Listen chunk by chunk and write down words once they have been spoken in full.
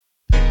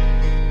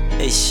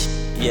Eish,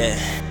 yeah.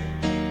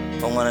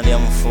 Ongwana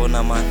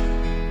ndiyamufuna man.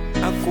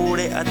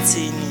 Akule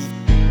atsini.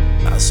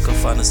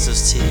 Asikofana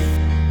sisithi.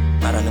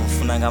 Mara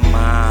ndimfuna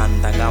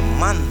ngamandla.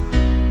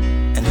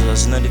 And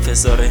zvino ndipfe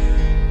sore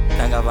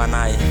ndangava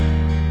naye.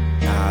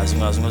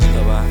 Zvimwe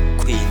zvingava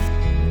queen.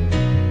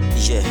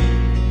 Yeah.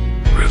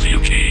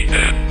 Refugee.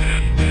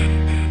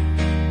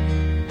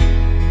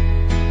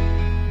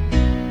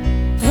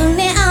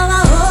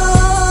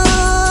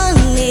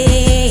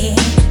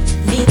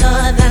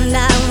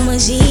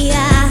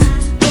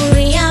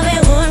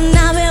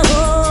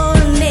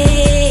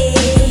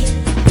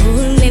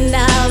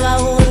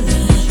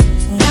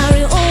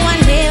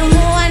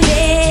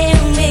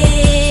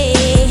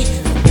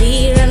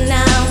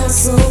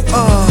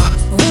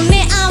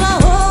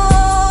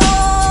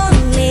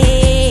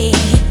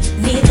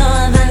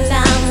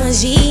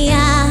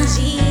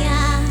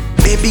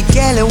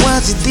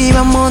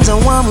 Wazidiva Monza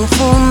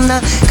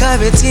wamufuna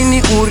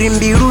kavetini uri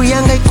mbiru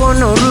yanga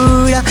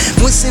ikonorura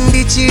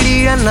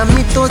musindichirira na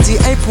mitodzi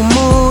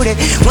aipumure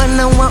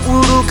mwana wa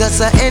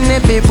urugasa ene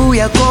bebu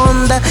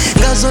yakonda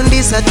ngazo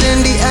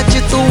ndisatendi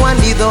achituwa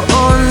ndidho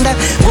onda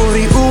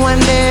uri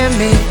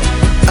uwandeme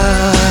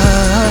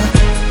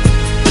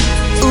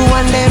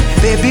uwandeme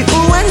baby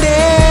uwandeme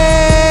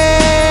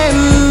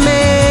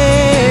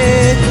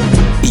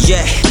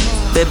yeah.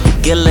 Baby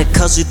girl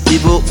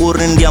kazitivo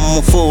uri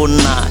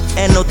ndiyamufuna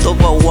eno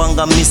tova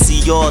wanga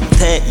misi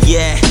yothe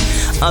yeah.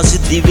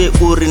 Azvidive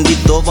uri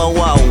ndidova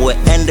wawe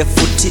ende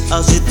futi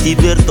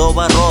azvidive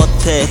ridova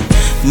rothe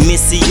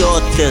misi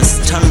yothe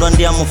sithandwa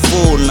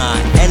ndiyamufuna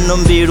eno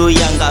mbilu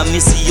yanga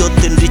misi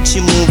yothe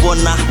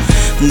ndichimuvona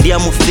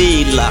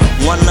ndiyamufila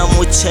mwana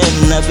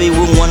muchena veiwe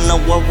mwana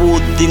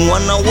wavudhi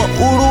mwana wa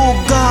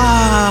uluga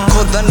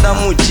khoda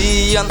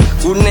ndamudzhia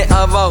hune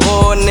avha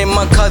hone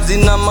makhadzi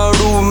na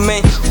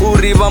malume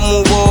uri vha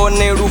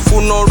muvhone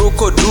lufuno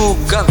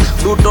lukhoduga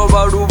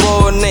lutova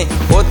luvhone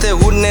hoṱhe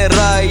hune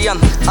raya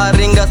a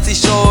ri nga si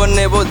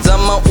shone vho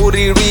dzama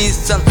uri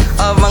lwisa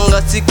a vha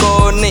nga si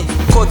kone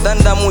khoda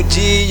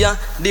ndamudzhia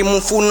ndi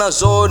mufuna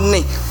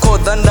zwone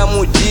khoda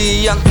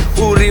ndamudzhia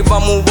uri vha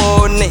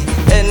muvhone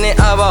ene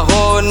a vha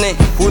hone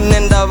hune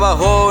ndavha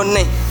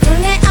hone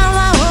hune a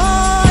vha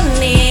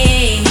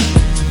hone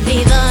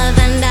ndi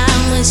ṱoḓa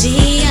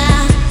ndamudzhia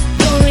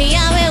uri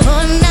avhe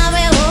hone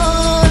avhe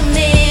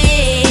hone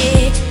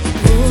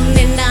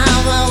hune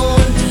ndavha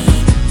hone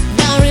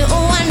ngauri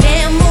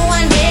uwandeme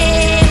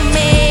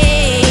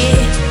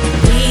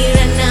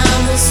wira na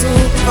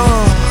musuku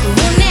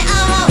hune a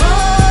vha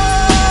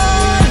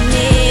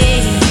hone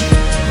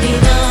ndi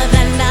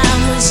ṱoḓa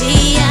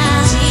ndamudzhia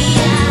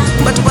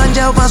Batho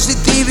banja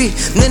vazvidivi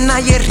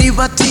nenaye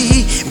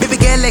rivatihi baby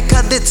girl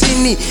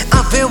kadetsini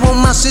avewo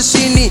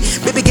maswiswini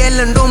baby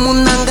girl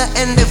ndomunanga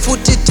ende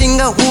futi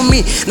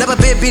tingahumi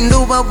navabebi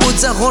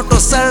ndovavudza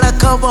hotosala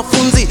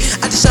kavafunzi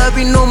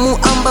atishavi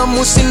nomuamba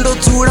musi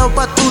ndodzula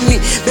vatuni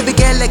baby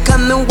girl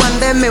kane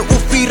wandeme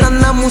ufira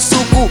na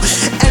musuku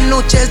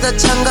enocheza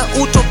changa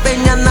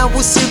utopenya na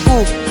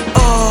vusiku